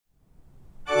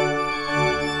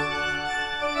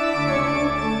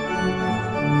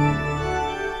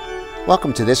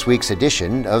Welcome to this week's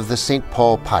edition of the St.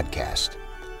 Paul Podcast.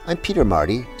 I'm Peter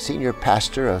Marty, Senior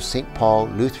Pastor of St. Paul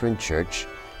Lutheran Church,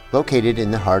 located in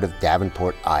the heart of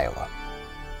Davenport, Iowa.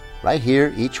 Right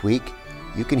here, each week,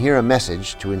 you can hear a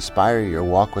message to inspire your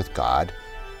walk with God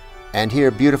and hear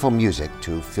beautiful music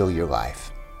to fill your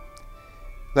life.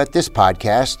 Let this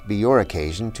podcast be your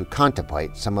occasion to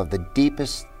contemplate some of the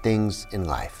deepest things in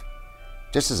life,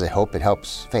 just as I hope it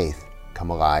helps faith come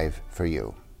alive for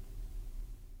you.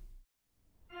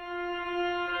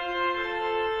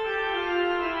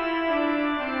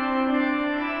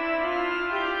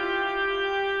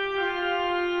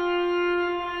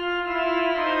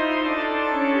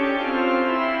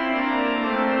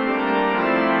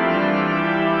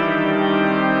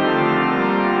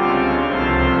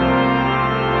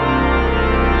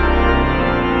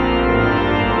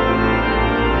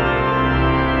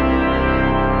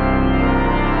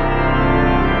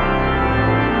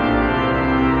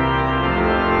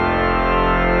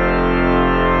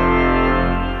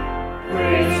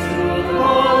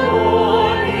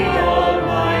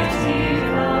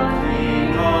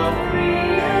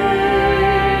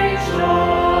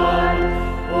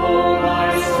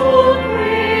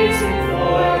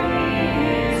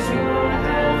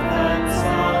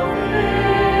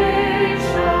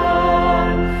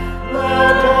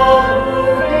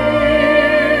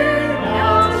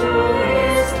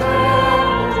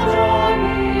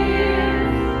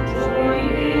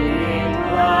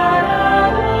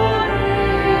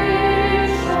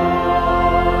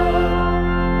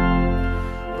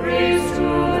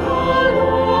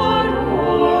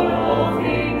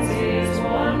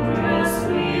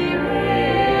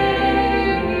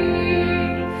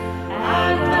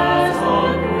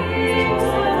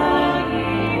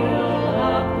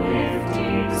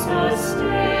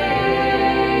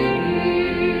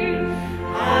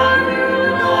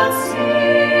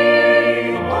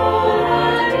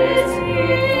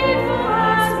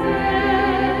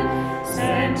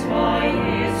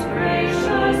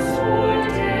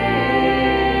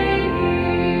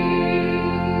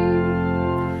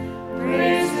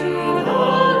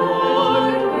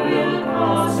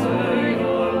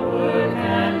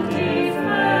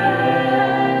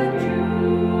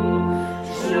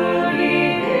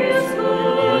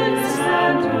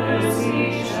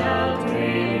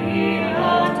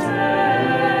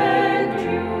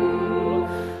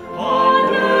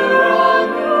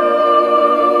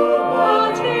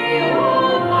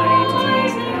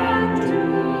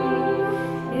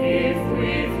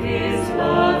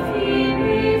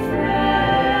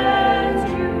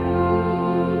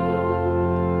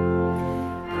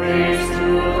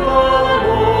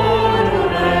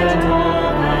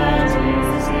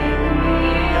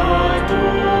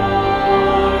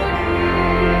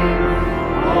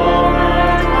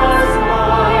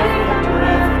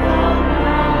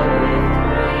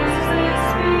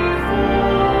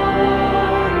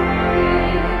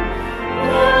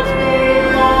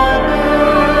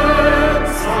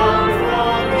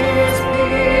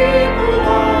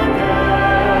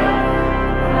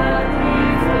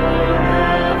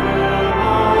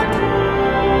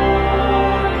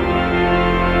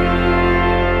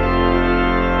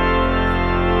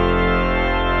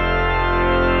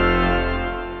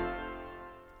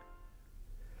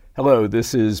 Hello,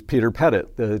 this is Peter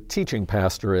Pettit, the teaching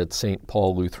pastor at St.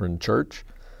 Paul Lutheran Church.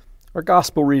 Our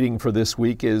gospel reading for this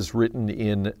week is written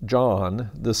in John,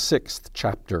 the 6th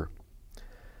chapter.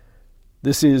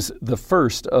 This is the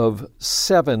first of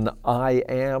 7 I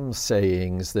am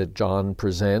sayings that John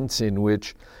presents, in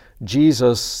which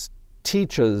Jesus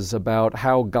teaches about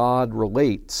how God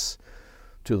relates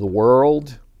to the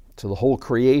world, to the whole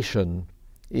creation,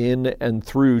 in and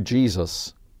through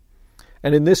Jesus.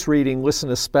 And in this reading,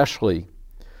 listen especially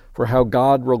for how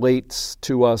God relates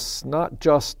to us not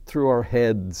just through our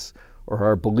heads or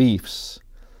our beliefs,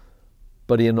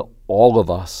 but in all of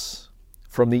us,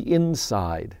 from the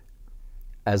inside,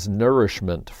 as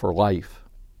nourishment for life.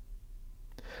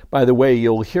 By the way,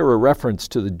 you'll hear a reference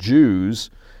to the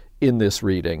Jews in this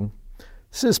reading.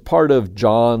 This is part of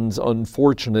John's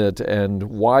unfortunate and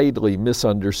widely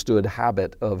misunderstood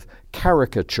habit of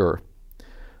caricature.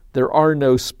 There are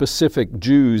no specific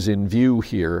Jews in view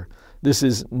here. This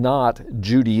is not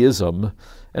Judaism,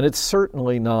 and it's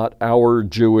certainly not our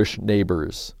Jewish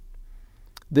neighbors.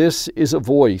 This is a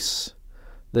voice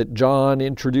that John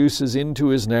introduces into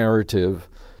his narrative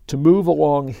to move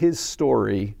along his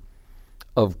story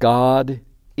of God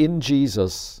in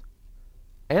Jesus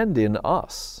and in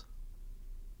us.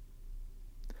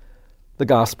 The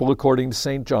Gospel according to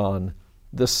St. John,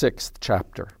 the 6th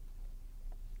chapter.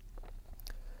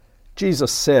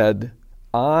 Jesus said,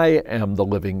 I am the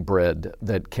living bread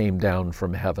that came down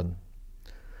from heaven.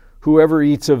 Whoever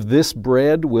eats of this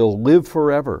bread will live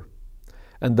forever,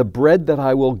 and the bread that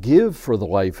I will give for the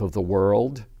life of the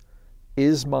world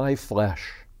is my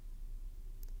flesh."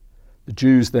 The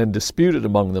Jews then disputed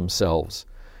among themselves,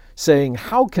 saying,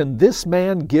 "How can this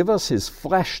man give us his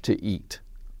flesh to eat?"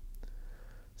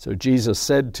 So Jesus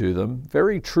said to them,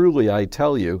 "Very truly I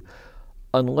tell you,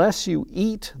 unless you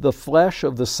eat the flesh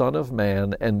of the Son of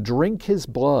Man and drink his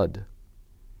blood,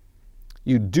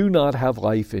 you do not have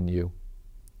life in you.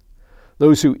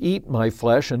 Those who eat my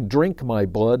flesh and drink my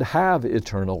blood have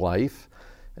eternal life,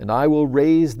 and I will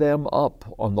raise them up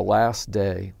on the last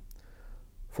day.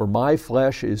 For my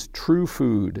flesh is true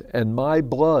food, and my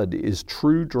blood is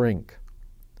true drink.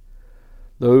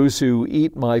 Those who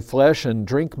eat my flesh and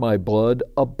drink my blood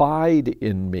abide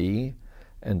in me,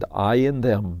 and I in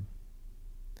them.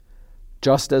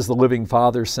 Just as the living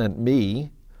Father sent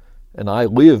me, and I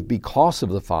live because of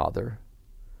the Father,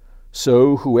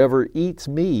 so whoever eats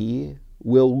me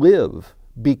will live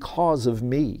because of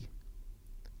me.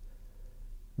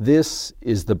 This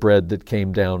is the bread that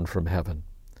came down from heaven,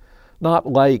 not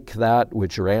like that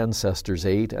which your ancestors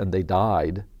ate and they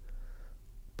died,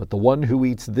 but the one who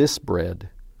eats this bread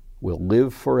will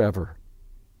live forever."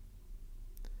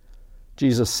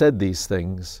 Jesus said these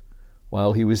things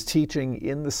while he was teaching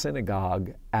in the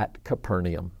synagogue at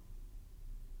Capernaum.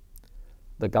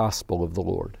 The Gospel of the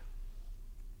Lord.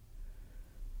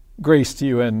 Grace to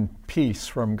you and peace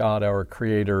from God our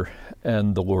Creator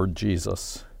and the Lord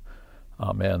Jesus.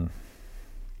 Amen.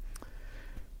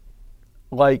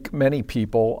 Like many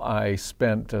people, I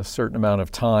spent a certain amount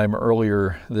of time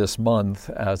earlier this month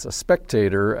as a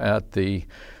spectator at the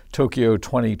Tokyo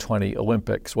 2020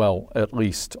 Olympics, well, at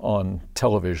least on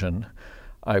television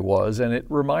I was, and it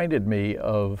reminded me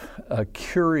of a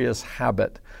curious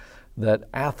habit that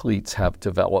athletes have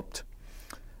developed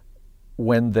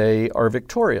when they are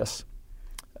victorious.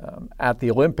 At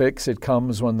the Olympics, it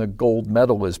comes when the gold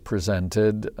medal is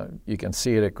presented. You can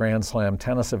see it at Grand Slam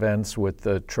tennis events with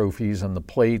the trophies and the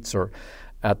plates, or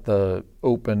at the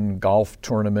Open golf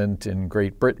tournament in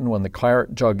Great Britain when the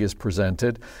claret jug is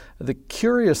presented. The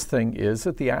curious thing is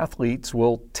that the athletes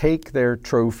will take their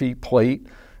trophy, plate,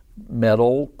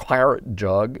 medal, claret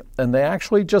jug, and they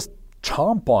actually just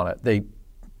chomp on it. They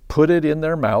put it in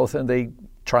their mouth and they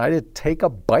try to take a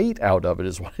bite out of it,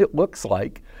 is what it looks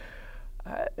like.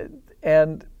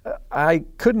 And I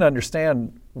couldn't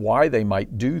understand why they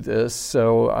might do this,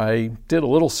 so I did a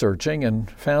little searching and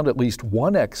found at least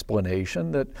one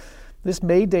explanation, that this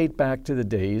may date back to the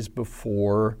days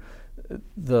before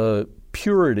the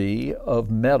purity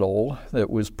of metal that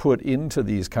was put into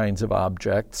these kinds of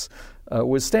objects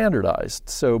was standardized.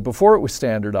 So before it was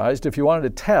standardized, if you wanted to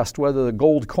test whether the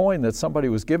gold coin that somebody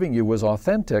was giving you was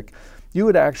authentic, you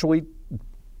would actually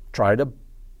try to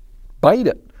bite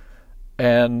it.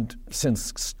 And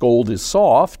since gold is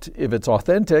soft, if it's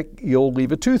authentic, you'll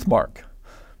leave a tooth mark.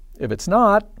 If it's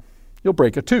not, you'll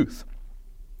break a tooth.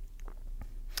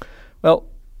 Well,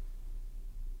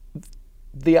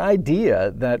 the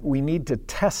idea that we need to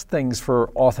test things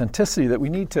for authenticity, that we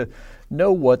need to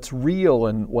know what's real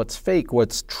and what's fake,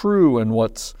 what's true and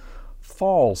what's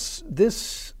false,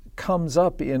 this comes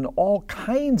up in all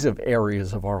kinds of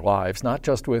areas of our lives, not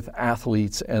just with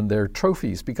athletes and their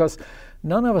trophies, because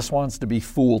none of us wants to be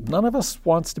fooled. None of us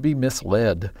wants to be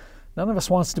misled. None of us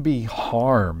wants to be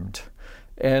harmed.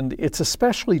 And it's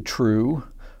especially true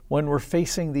when we're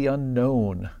facing the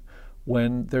unknown,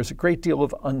 when there's a great deal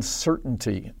of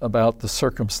uncertainty about the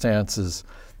circumstances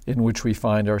in which we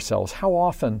find ourselves. How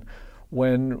often,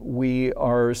 when we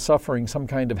are suffering some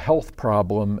kind of health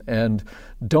problem and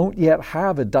don't yet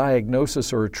have a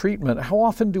diagnosis or a treatment, how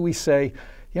often do we say,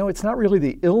 it's not really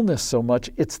the illness so much,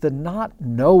 it's the not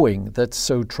knowing that's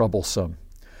so troublesome.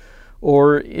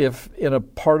 Or if in a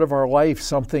part of our life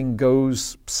something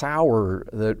goes sour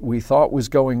that we thought was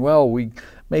going well, we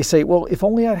may say, well, if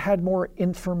only I'd had more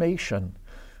information.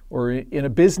 Or in a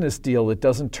business deal that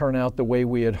doesn't turn out the way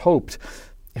we had hoped,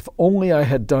 if only I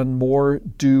had done more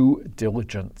due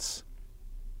diligence.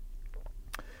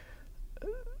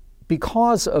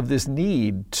 Because of this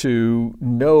need to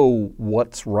know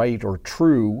what's right or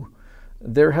true,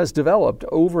 there has developed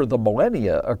over the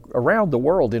millennia around the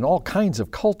world in all kinds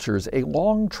of cultures a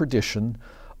long tradition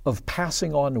of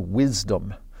passing on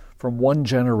wisdom from one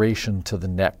generation to the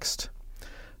next.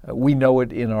 We know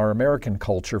it in our American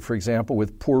culture, for example,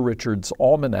 with Poor Richard's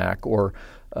Almanac, or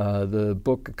the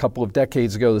book a couple of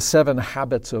decades ago, The 7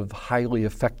 Habits of Highly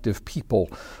Effective People,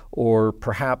 or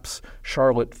perhaps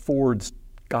Charlotte Ford's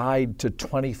Guide to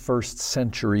 21st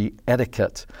Century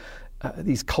Etiquette.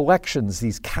 these collections,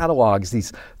 these catalogs,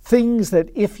 these things that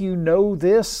if you know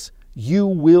this, you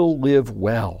will live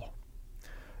well.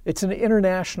 It's an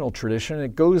international tradition.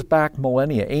 It goes back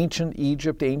millennia. Ancient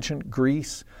Egypt, ancient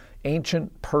Greece,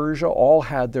 ancient Persia all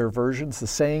had their versions. The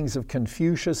sayings of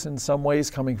Confucius, in some ways,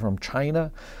 coming from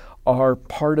China, are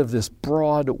part of this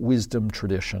broad wisdom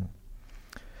tradition.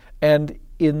 And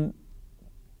in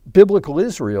biblical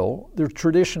Israel, the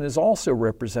tradition is also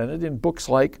represented in books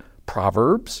like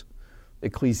Proverbs,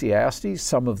 Ecclesiastes,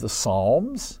 some of the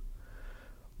Psalms,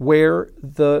 where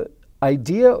the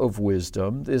idea of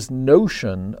wisdom, this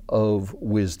notion of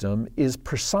wisdom, is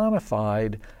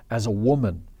personified as a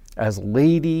woman, as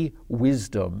Lady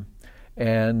Wisdom.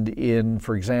 And in,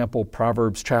 for example,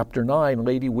 Proverbs chapter 9,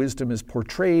 Lady Wisdom is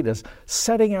portrayed as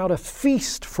setting out a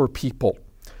feast for people,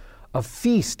 a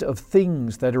feast of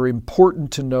things that are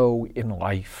important to know in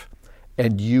life,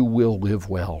 and you will live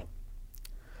well.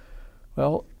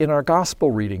 Well, in our gospel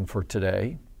reading for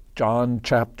today, John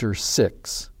chapter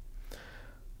 6,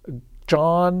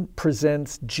 John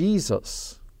presents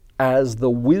Jesus as the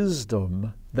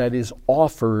wisdom that is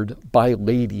offered by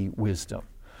Lady Wisdom.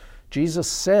 Jesus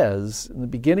says in the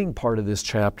beginning part of this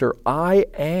chapter, I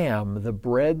am the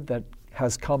bread that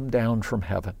has come down from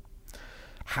heaven.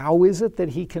 How is it that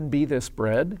he can be this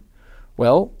bread?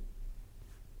 Well,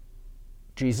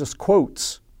 Jesus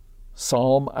quotes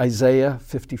Psalm Isaiah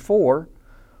 54,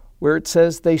 where it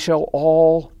says, they shall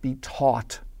all be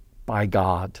taught by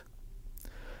God.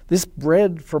 This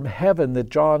bread from heaven that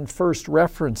John first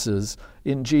references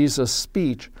in Jesus'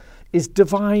 speech is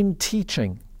divine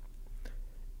teaching.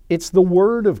 It's the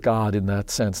Word of God in that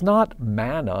sense, not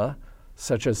manna,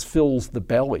 such as fills the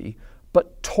belly,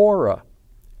 but Torah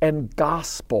and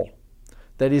gospel,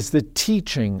 that is the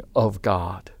teaching of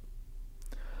God.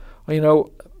 You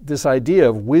know, this idea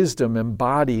of wisdom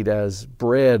embodied as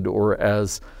bread or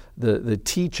as the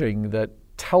teaching that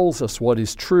tells us what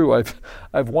is true.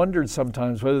 I've wondered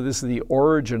sometimes whether this is the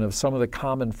origin of some of the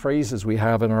common phrases we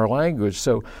have in our language.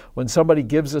 So when somebody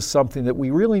gives us something that we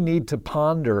really need to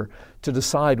ponder to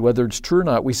decide whether it's true or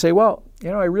not, we say, well,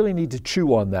 I really need to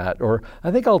chew on that, or I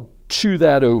think I'll chew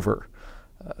that over.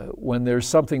 When there's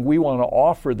something we want to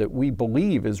offer that we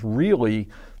believe is really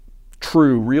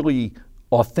true, really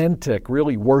authentic,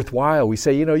 really worthwhile, we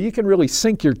say, you can really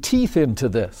sink your teeth into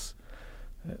this.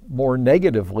 More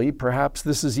negatively, perhaps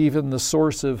this is even the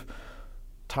source of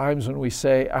times when we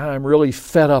say, I'm really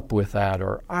fed up with that,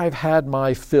 or I've had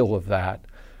my fill of that.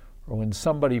 Or when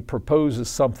somebody proposes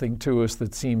something to us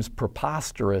that seems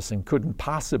preposterous and couldn't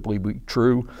possibly be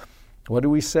true, what do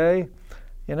we say?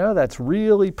 That's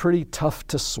really pretty tough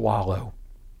to swallow.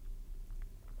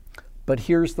 But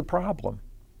here's the problem.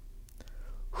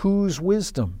 Whose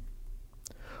wisdom?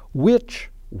 Which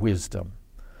wisdom?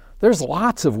 There's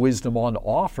lots of wisdom on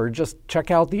offer. Just check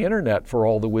out the internet for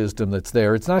all the wisdom that's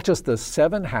there. It's not just the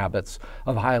 7 habits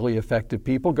of highly effective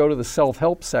people. Go to the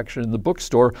self-help section in the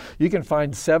bookstore. You can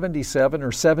find 77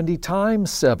 or 70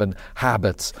 times 7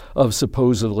 habits of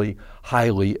supposedly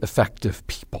highly effective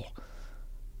people.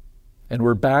 And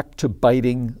we're back to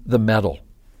biting the metal.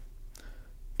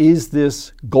 Is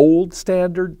this gold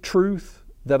standard truth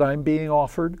that I'm being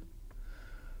offered?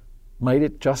 Might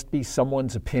it just be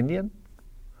someone's opinion?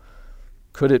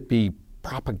 Could it be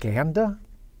propaganda?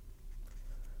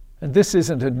 And this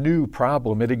isn't a new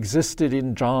problem. It existed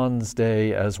in John's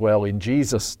day as well, in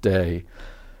Jesus' day.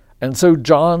 And so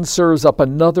John serves up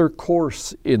another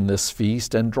course in this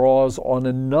feast and draws on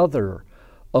another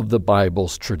of the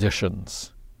Bible's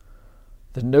traditions.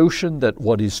 The notion that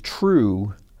what is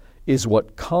true is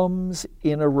what comes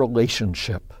in a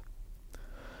relationship.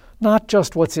 Not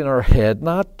just what's in our head,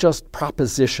 not just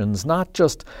propositions, not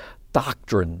just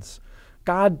doctrines.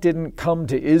 God didn't come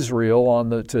to Israel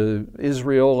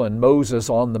and Moses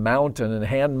on the mountain and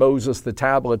hand Moses the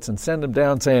tablets and send him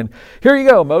down saying, here you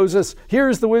go, Moses,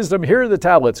 here's the wisdom, here are the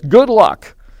tablets, good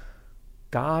luck.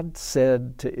 God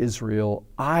said to Israel,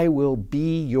 I will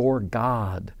be your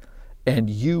God, and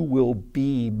you will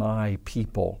be my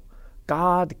people.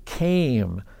 God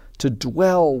came to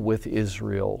dwell with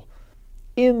Israel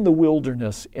in the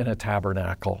wilderness in a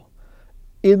tabernacle,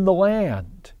 in the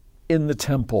land, in the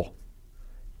temple,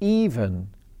 even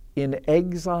in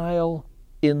exile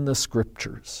in the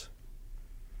Scriptures.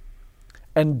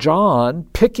 And John,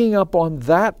 picking up on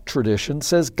that tradition,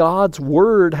 says God's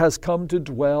Word has come to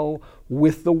dwell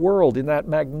with the world. In that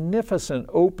magnificent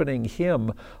opening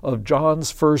hymn of John's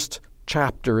first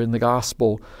chapter in the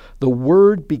Gospel, the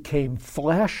Word became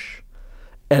flesh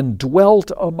and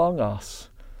dwelt among us,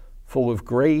 full of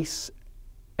grace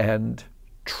and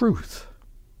truth.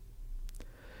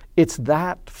 It's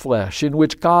that flesh in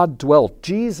which God dwelt,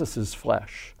 Jesus'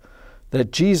 flesh,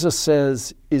 that Jesus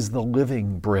says is the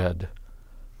living bread,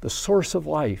 the source of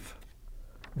life,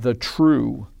 the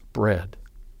true bread.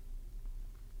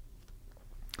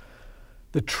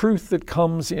 The truth that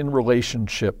comes in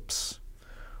relationships.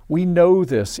 We know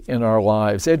this in our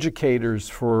lives. Educators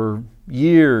for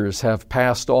years have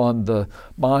passed on the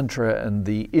mantra and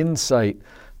the insight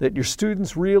that your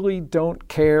students really don't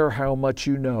care how much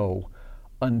you know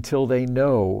until they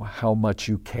know how much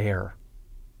you care.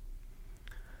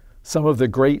 Some of the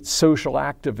great social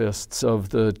activists of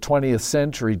the 20th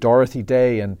century, Dorothy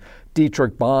Day and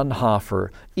Dietrich Bonhoeffer,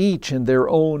 each in their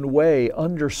own way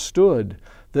understood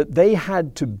that they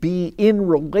had to be in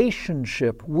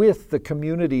relationship with the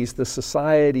communities, the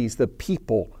societies, the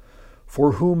people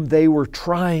for whom they were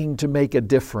trying to make a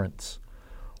difference,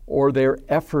 or their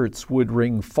efforts would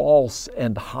ring false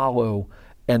and hollow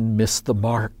and miss the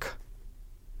mark.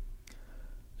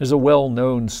 There's a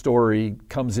well-known story,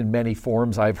 comes in many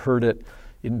forms. I've heard it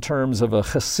in terms of a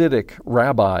Hasidic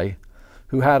rabbi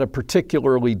who had a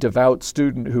particularly devout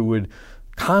student who would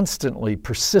constantly,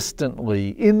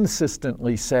 persistently,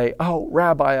 insistently say, "Oh,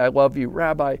 Rabbi, I love you.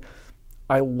 Rabbi,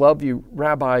 I love you.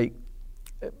 Rabbi,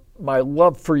 my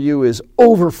love for you is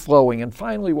overflowing." And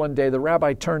finally one day the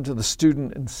rabbi turned to the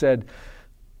student and said,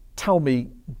 "Tell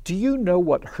me, do you know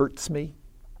what hurts me?"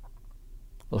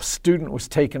 The student was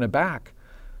taken aback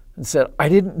and said, "I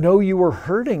didn't know you were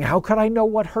hurting. How could I know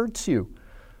what hurts you?"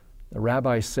 The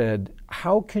rabbi said,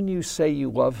 "How can you say you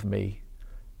love me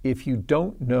if you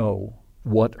don't know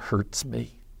what hurts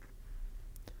me?"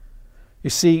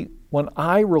 You see, when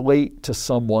I relate to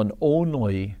someone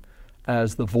only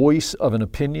as the voice of an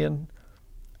opinion,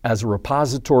 as a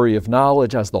repository of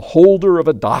knowledge, as the holder of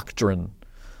a doctrine,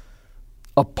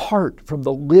 apart from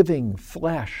the living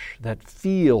flesh that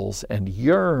feels and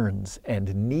yearns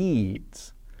and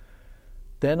needs,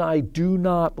 then I do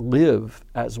not live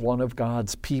as one of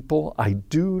God's people. I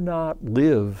do not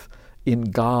live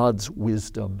in God's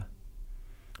wisdom.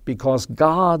 Because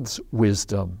God's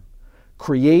wisdom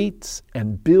creates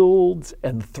and builds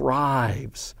and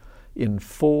thrives in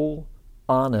full,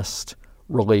 honest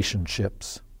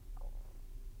relationships.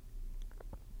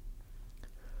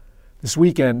 This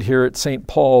weekend here at St.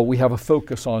 Paul, we have a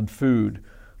focus on food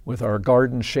with our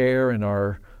garden share and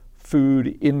our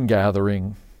food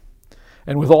ingathering.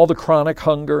 And with all the chronic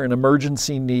hunger and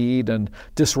emergency need and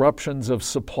disruptions of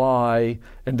supply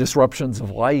and disruptions of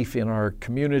life in our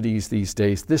communities these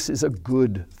days, this is a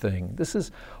good thing. This is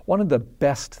one of the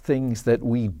best things that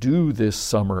we do this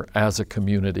summer as a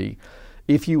community.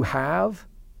 If you have,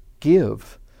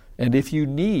 give. And if you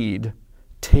need,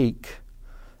 take.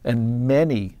 And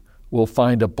many will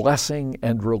find a blessing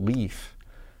and relief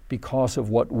because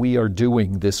of what we are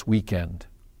doing this weekend.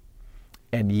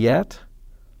 And yet,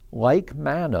 like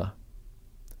manna,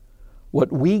 what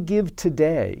we give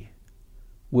today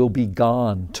will be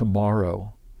gone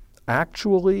tomorrow,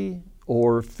 actually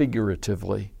or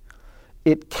figuratively.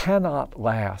 It cannot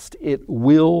last. It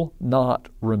will not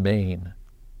remain.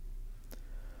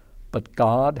 But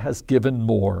God has given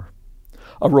more,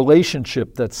 a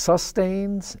relationship that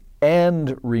sustains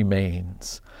and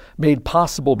remains, made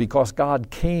possible because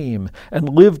God came and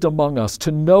lived among us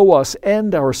to know us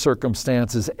and our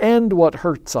circumstances and what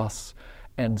hurts us,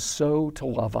 and so to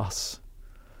love us.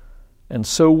 And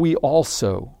so we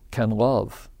also can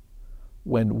love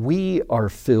when we are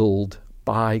filled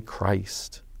by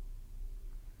Christ.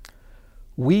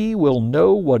 We will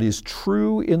know what is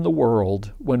true in the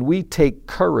world when we take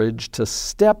courage to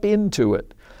step into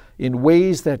it in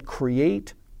ways that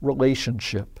create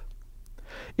relationship.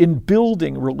 In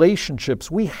building relationships,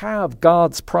 we have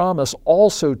God's promise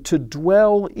also to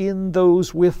dwell in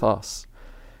those with us,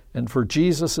 and for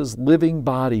Jesus' living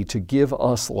body to give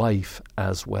us life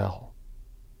as well.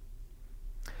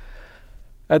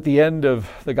 At the end of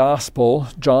the Gospel,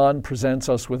 John presents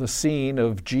us with a scene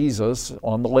of Jesus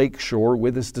on the lake shore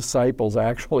with his disciples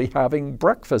actually having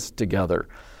breakfast together.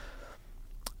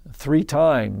 3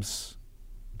 times,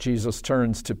 Jesus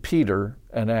turns to Peter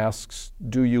and asks,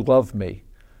 "Do you love me?"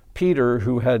 Peter,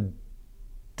 who had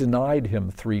denied him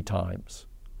 3 times.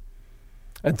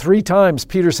 And 3 times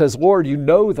Peter says, "Lord, you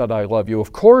know that I love you."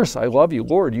 "Of course I love you,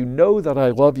 Lord. You know that I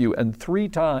love you." And 3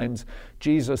 times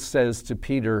Jesus says to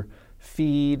Peter,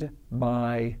 "Feed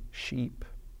my sheep."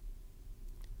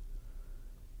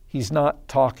 He's not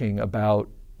talking about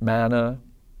manna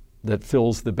that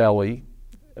fills the belly,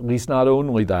 at least not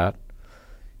only that.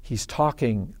 He's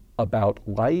talking about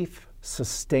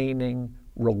life-sustaining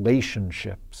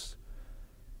relationships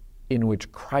in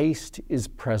which Christ is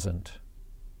present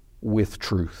with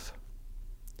truth.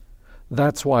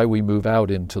 That's why we move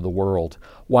out into the world,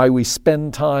 why we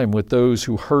spend time with those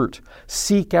who hurt,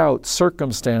 seek out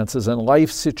circumstances and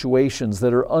life situations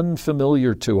that are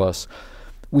unfamiliar to us.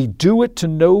 We do it to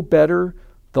know better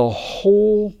the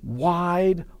whole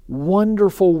wide,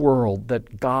 wonderful world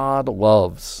that God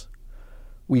loves.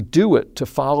 We do it to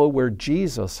follow where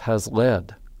Jesus has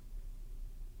led.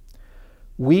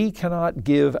 We cannot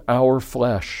give our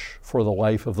flesh for the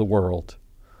life of the world,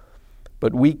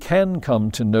 but we can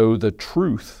come to know the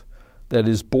truth that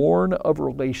is born of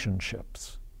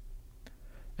relationships.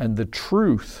 And the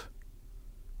truth,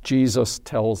 Jesus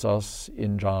tells us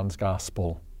in John's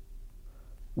Gospel,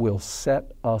 will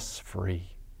set us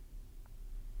free.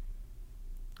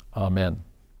 Amen.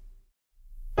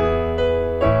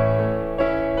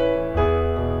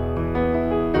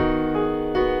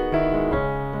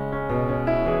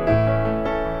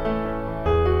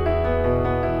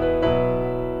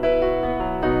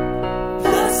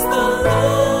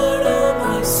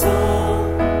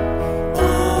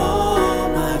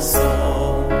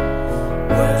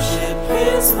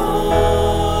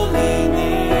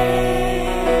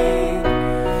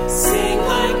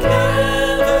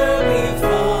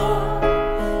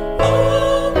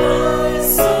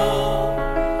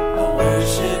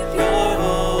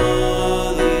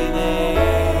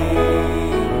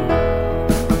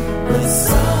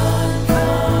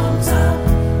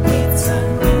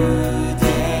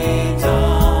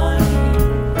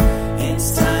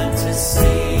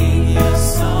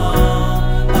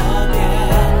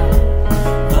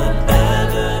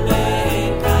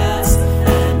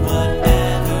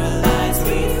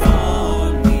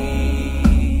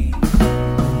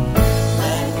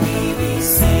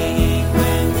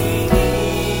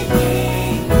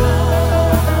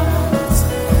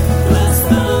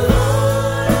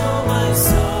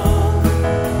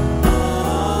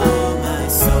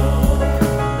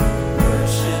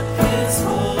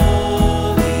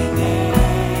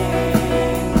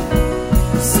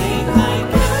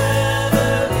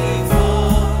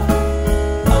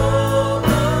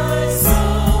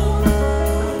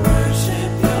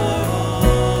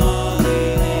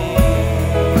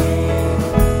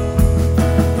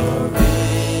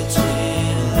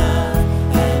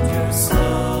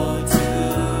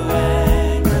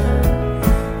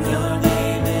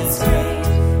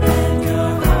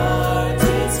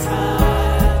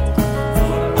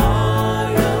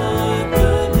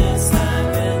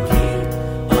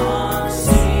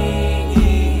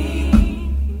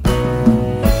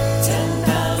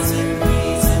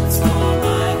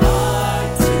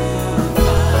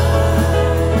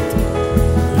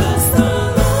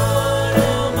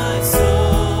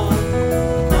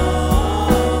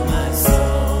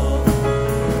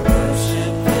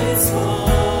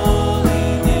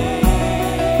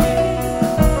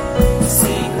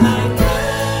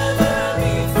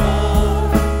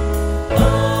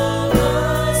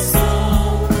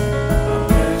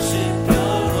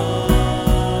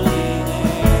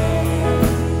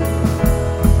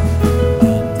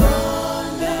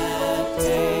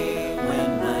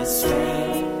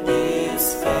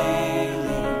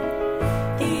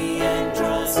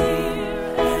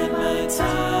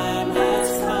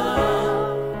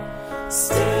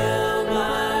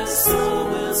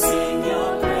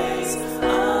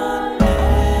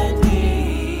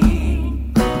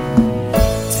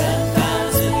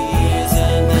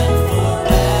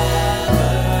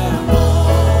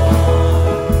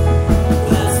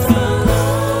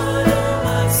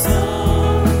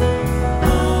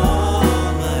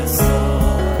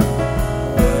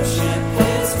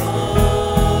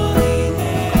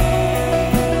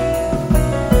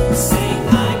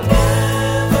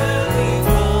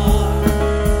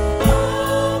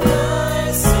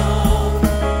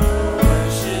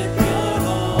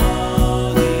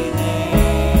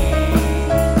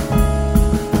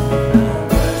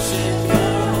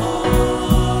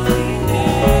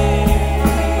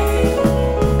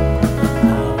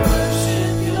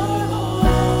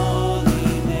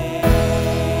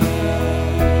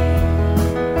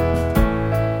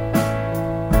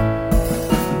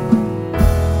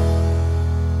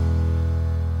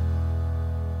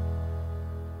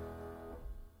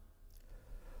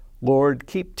 Lord,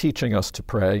 keep teaching us to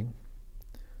pray.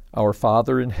 Our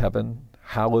Father in heaven,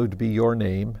 hallowed be your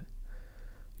name.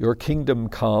 Your kingdom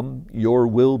come, your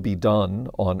will be done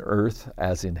on earth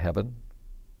as in heaven.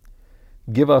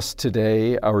 Give us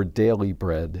today our daily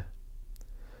bread.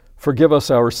 Forgive us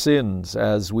our sins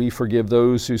as we forgive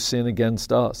those who sin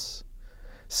against us.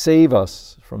 Save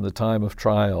us from the time of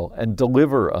trial and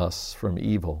deliver us from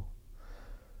evil.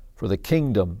 For the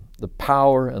kingdom, the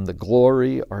power, and the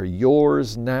glory are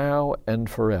yours now and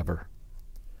forever.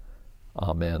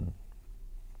 Amen.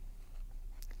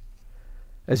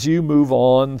 As you move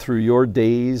on through your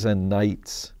days and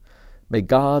nights, may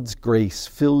God's grace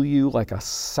fill you like a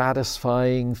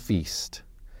satisfying feast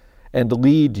and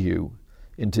lead you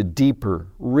into deeper,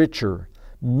 richer,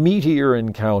 meatier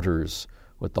encounters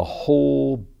with the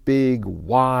whole big,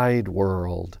 wide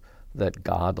world that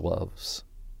God loves.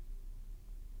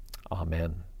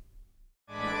 Amen.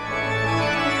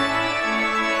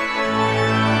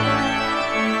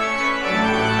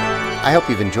 I hope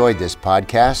you've enjoyed this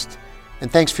podcast,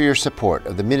 and thanks for your support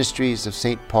of the ministries of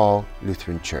St. Paul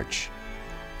Lutheran Church.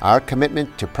 Our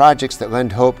commitment to projects that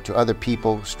lend hope to other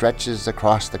people stretches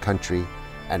across the country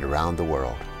and around the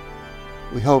world.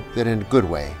 We hope that in a good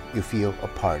way you feel a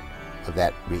part of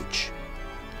that reach.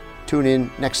 Tune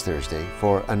in next Thursday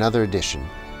for another edition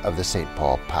of the St.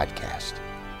 Paul Podcast.